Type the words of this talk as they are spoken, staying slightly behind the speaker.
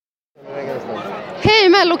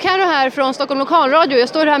Mello-Karo här från Stockholm Lokalradio. Jag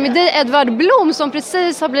står här med dig, Edvard Blom, som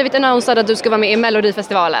precis har blivit annonsad att du ska vara med i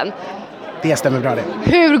Melodifestivalen. Det stämmer bra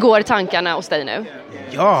det. Hur går tankarna hos dig nu?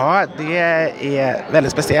 Ja, det är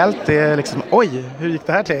väldigt speciellt. Det är liksom, oj, hur gick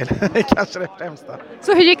det här till? Kanske det främsta.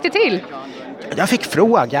 Så hur gick det till? Jag fick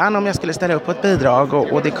frågan om jag skulle ställa upp på ett bidrag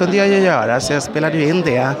och det kunde jag ju göra, så jag spelade ju in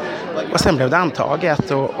det. Och sen blev det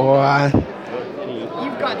antaget och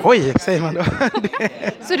oj, säger man då.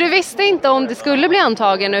 Så du visste inte om det skulle bli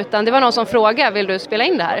antagen, utan det var någon som frågade, vill du spela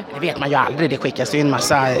in det här? Det vet man ju aldrig, det skickas ju en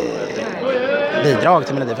massa bidrag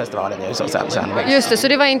till Melodifestivalen nu så sen. Just det, så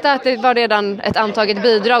det var inte att det var redan ett antaget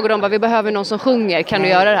bidrag och de bara, vi behöver någon som sjunger, kan du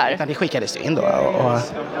göra det här? Utan det skickades in då och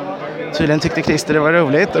tydligen tyckte Christer det var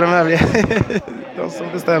roligt och de övriga, de som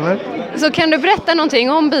bestämmer. Så kan du berätta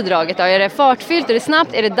någonting om bidraget då? Är det fartfyllt, är det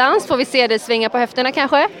snabbt, är det dans? Får vi se dig svinga på höfterna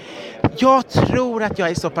kanske? Jag tror att jag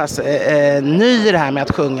är så pass ny i det här med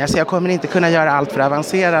att sjunga, så jag kommer inte kunna göra allt för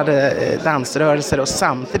avancerade dansrörelser och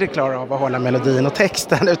samtidigt klara av att hålla melodin och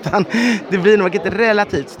texten, utan det blir nog ett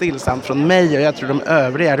relativt stillsamt från mig, och jag tror de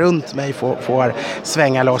övriga runt mig får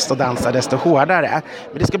svänga loss och dansa desto hårdare.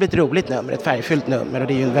 Men det ska bli ett roligt nummer, ett färgfyllt nummer, och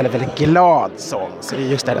det är ju en väldigt, väldigt glad sång, så det är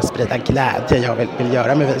just det att sprida glädje jag vill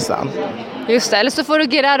göra med visan. Just det, eller så får du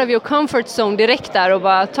get out of your comfort zone direkt där och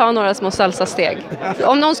bara ta några små salsa-steg.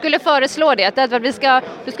 Om någon skulle föreslå det, att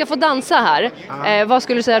du ska få dansa här, vad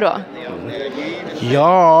skulle du säga då?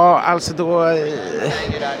 Ja, alltså då...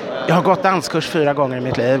 Jag har gått danskurs 4 gånger i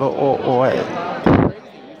mitt liv och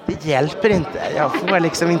det hjälper inte. Jag får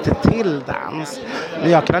liksom inte till dans.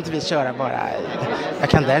 Men jag kan inte köra bara... Jag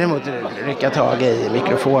kan däremot rycka tag i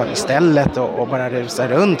mikrofonstället och bara rusa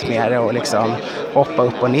runt med det och liksom hoppa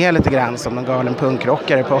upp och ner lite grann som en galen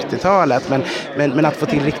punkrockare på 80-talet. Men att få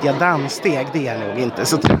till riktiga danssteg, det är nog inte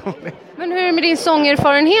så troligt. Men hur är det med din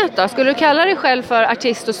sångerfarenhet då? Skulle du kalla dig själv för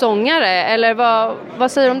artist och sångare? Eller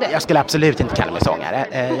vad säger du om det? Jag skulle absolut inte kalla mig sångare.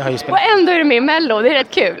 Jag har ju spelat... Och ändå är du med i Mello, det är rätt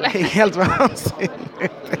kul. Helt vansinnigt.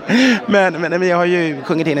 Men jag har ju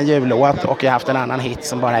sjungit in en jullåt och jag har haft en annan hit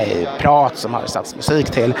som bara är prat som har satts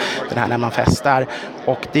musik till. Den här När man festar.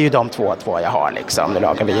 Och det är ju de två jag har liksom. Nu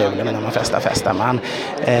lagar vi julen och när man festar man.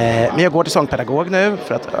 Men jag går till sångpedagog nu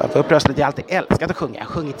för att få upp rösten. Jag har alltid älskat att sjunga. Jag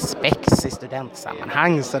har sjungit spex i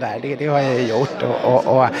studentsammanhang sådär. Det har jag ju gjort.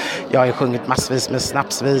 Och jag har ju sjungit massvis med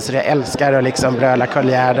snapsvisor. Jag älskar att liksom bröla Karl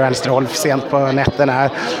Gerd och Ernst Rolf sent på nätterna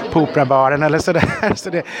på operabaren eller sådär. Så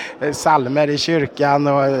det är salmer i kyrkan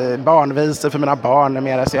och barnvisor för mina barn och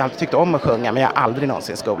mera. Så jag har alltid tyckt om att sjunga, men jag har aldrig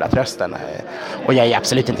någonsin skolat rösten. Och jag är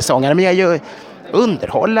absolut inte sångare, men jag är ju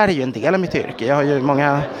underhållare är ju en del av mitt yrke. Jag har ju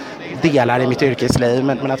många delar i mitt yrkesliv,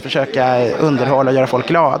 men att försöka underhålla och göra folk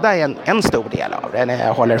glada är en stor del av det. När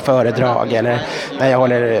jag håller föredrag eller när jag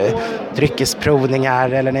håller dryckesprovningar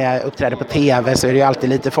eller när jag uppträder på tv, så är det ju alltid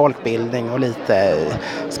lite folkbildning och lite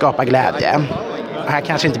skapa glädje. Här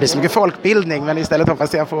kanske inte blir så mycket folkbildning, men istället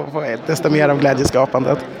hoppas jag få desto mer av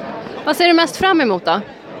glädjeskapandet. Vad ser du mest fram emot då?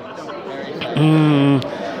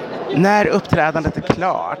 När uppträdandet är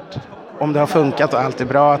klart, om det har funkat och allt är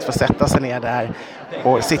bra, att få sätta sig ner där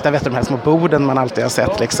och sitta vid de här små borden man alltid har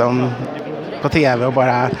sett liksom på tv och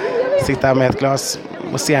bara sitta med ett glas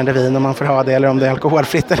mousserande vin om man får ha det, eller om det är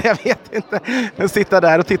alkoholfritt eller jag vet inte. Men sitta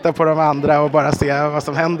där och titta på de andra och bara se vad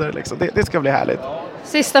som händer liksom. Det ska bli härligt.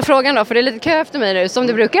 Sista frågan då, för det är lite kö efter mig nu som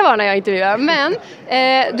det brukar vara när jag intervjuar. Men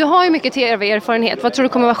du har ju mycket tv-erfarenhet. Vad tror du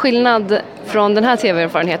kommer vara skillnad från den här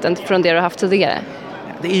tv-erfarenheten från det du har haft tidigare?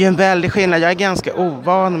 Det är ju en väldig skillnad. Jag är ganska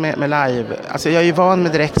ovan med live. Alltså jag är ju van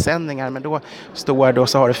med direktsändningar, men då står du och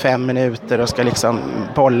så har du 5 minuter och ska liksom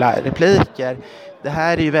bolla repliker. Det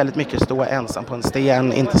här är ju väldigt mycket stå ensam på en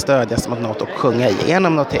sten, inte stödjas mot något och sjunga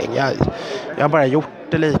igenom någonting. Jag har bara gjort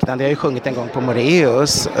det liknande. Jag har ju sjungit en gång på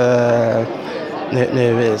Moreus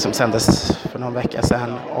nu som sändes för någon vecka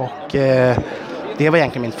sedan. Och det var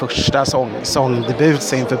egentligen min första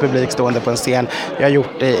sångdebut inför publik stående på en scen. Jag har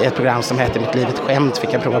gjort det i ett program som heter Mitt livet skämt.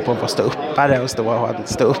 Fick jag prova på att vara ståuppare och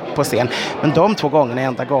stå upp på scen. Men de 2 gångerna är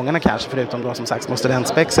enda gångerna kanske, förutom då som sagt små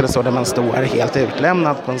studentspex eller så, där man står helt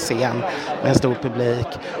utlämnad på en scen med en stor publik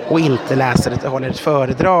och inte håller ett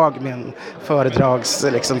föredrag med en föredrags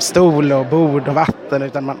liksom, stol och bord och vatten,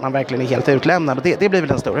 utan man verkligen är helt utlämnad. Och det blir väl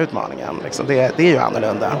den stora utmaningen. Liksom. Det är ju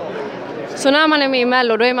annorlunda. Så när man är med i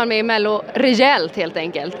Mello, då är man med i Mello rejält helt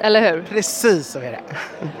enkelt, eller hur? Precis så är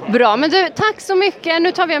det. Bra, men du, tack så mycket.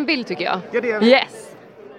 Nu tar vi en bild tycker jag. Ja, det gör vi. Yes!